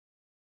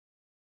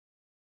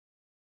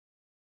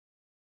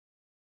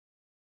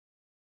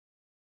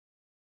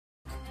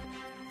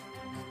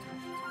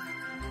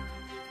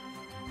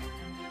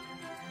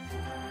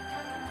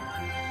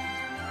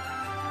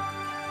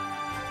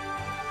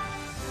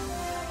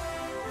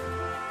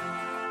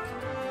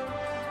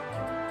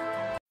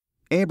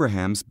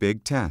Abraham's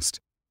big test.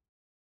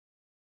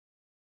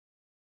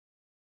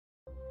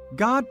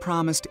 God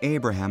promised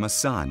Abraham a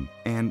son,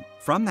 and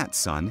from that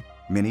son,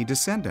 many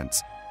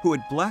descendants, who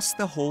would bless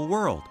the whole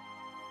world.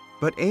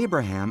 But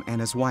Abraham and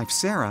his wife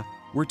Sarah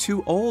were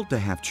too old to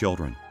have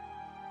children.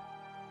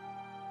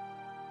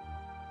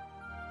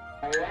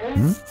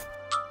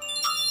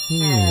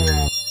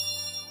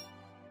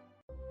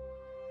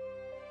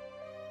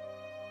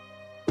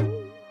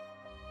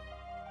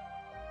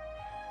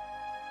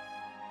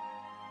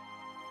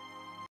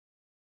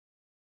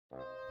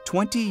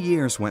 20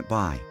 years went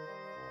by.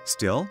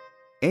 Still,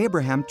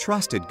 Abraham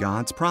trusted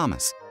God's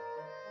promise.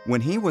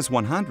 When he was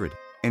 100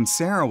 and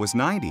Sarah was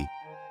 90,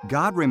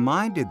 God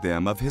reminded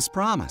them of his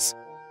promise.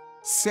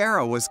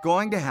 Sarah was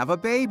going to have a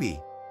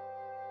baby.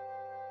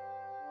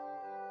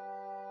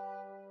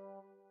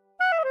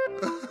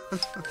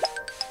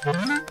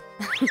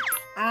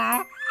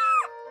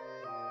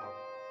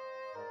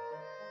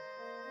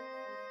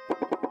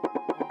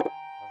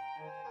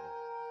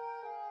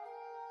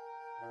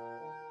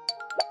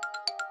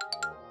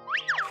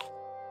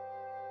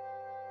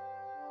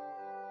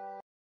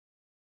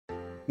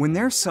 When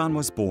their son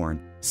was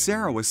born,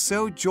 Sarah was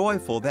so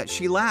joyful that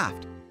she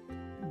laughed.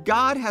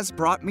 "God has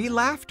brought me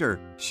laughter,"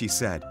 she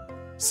said.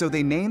 So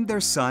they named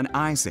their son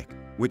Isaac,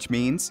 which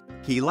means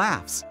he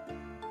laughs.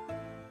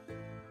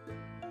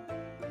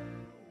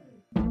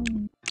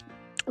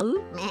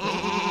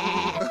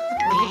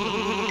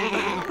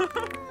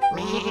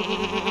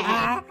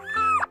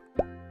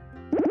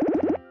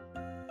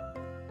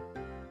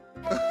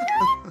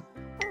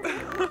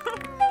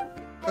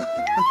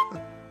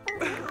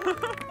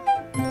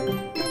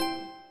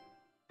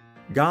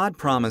 God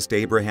promised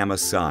Abraham a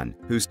son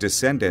whose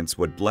descendants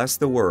would bless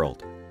the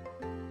world.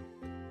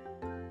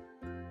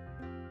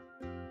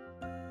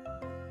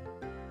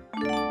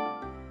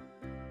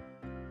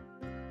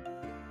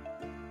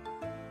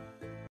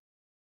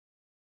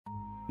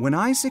 When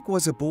Isaac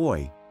was a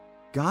boy,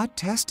 God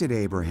tested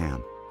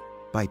Abraham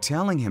by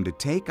telling him to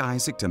take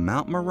Isaac to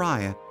Mount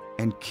Moriah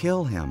and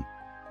kill him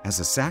as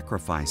a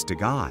sacrifice to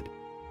God.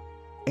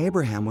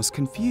 Abraham was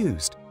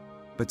confused,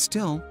 but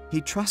still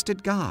he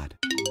trusted God.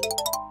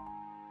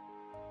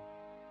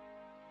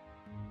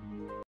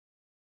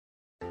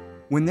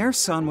 When their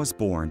son was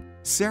born,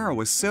 Sarah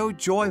was so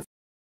joyful.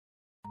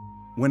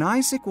 When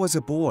Isaac was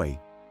a boy,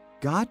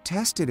 God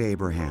tested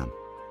Abraham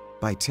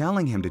by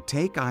telling him to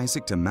take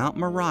Isaac to Mount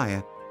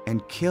Moriah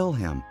and kill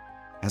him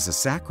as a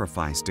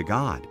sacrifice to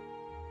God.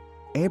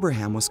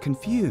 Abraham was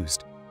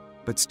confused,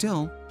 but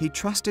still he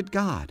trusted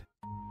God.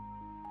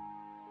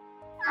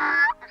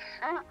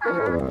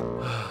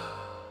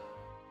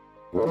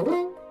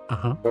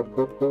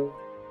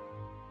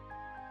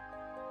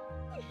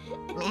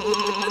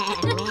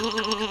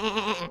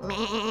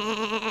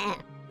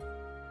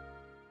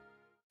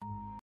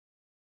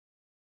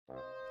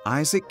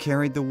 Isaac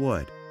carried the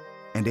wood,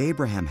 and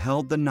Abraham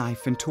held the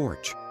knife and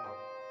torch.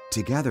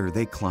 Together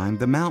they climbed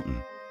the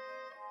mountain.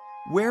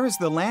 "Where is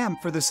the lamb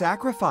for the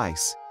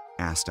sacrifice?"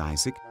 asked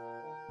Isaac.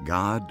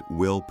 "God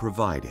will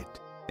provide it,"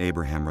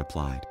 Abraham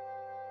replied.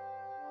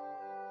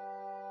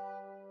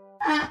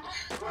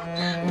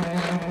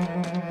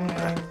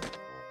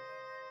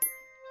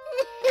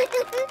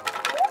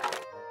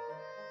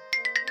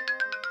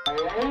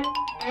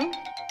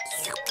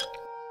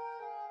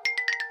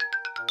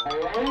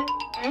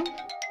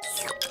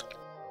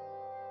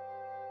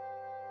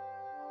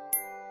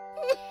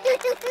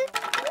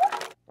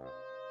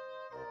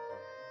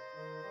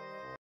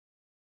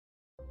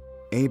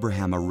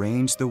 Abraham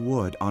arranged the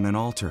wood on an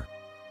altar,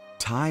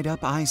 tied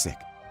up Isaac,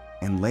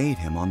 and laid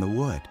him on the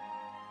wood.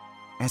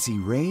 As he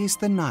raised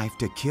the knife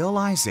to kill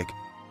Isaac,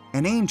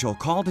 an angel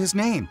called his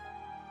name,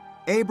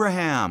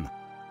 "Abraham!"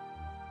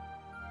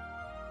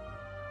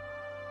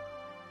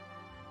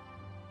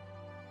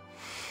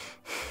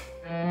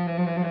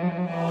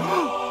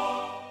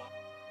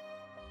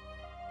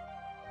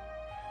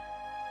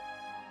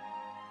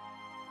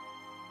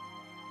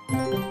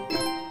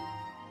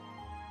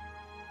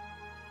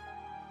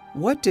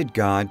 What did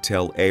God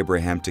tell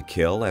Abraham to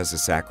kill as a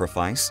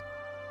sacrifice?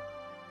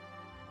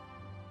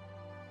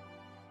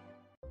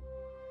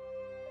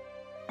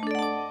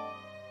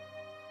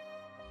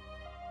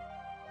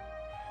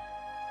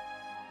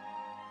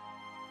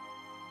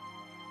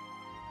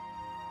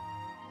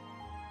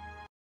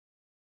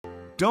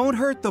 "Don't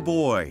hurt the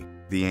boy,"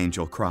 the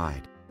angel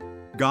cried.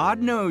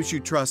 "God knows you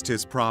trust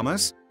his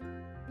promise.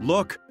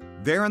 Look,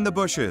 there in the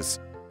bushes,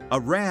 a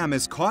ram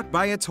is caught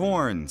by its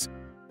horns.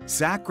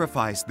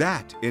 Sacrifice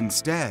that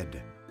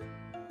instead."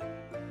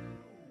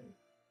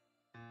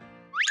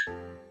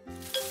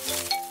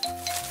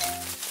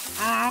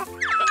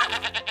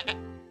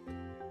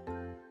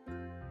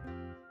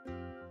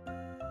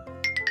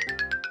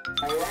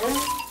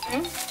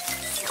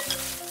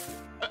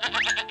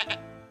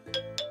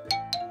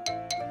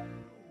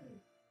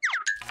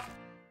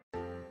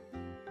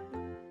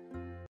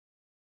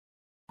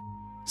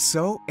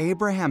 So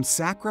Abraham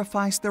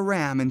sacrificed the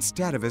ram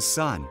instead of his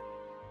son.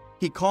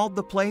 He called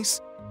the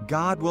place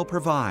God Will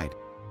Provide,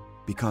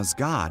 because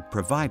God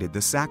provided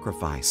the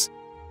sacrifice.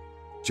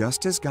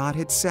 Just as God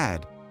had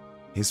said,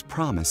 His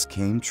promise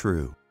came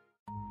true.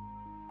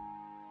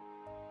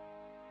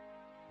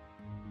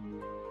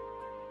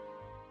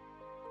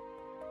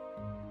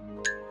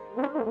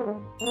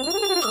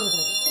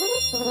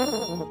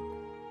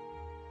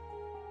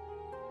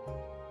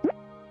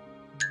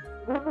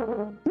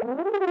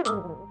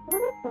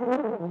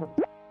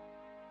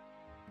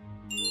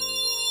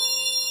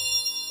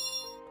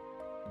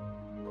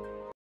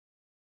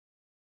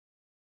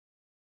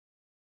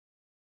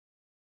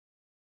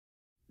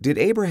 Did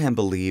Abraham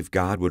believe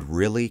God would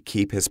really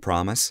keep his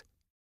promise?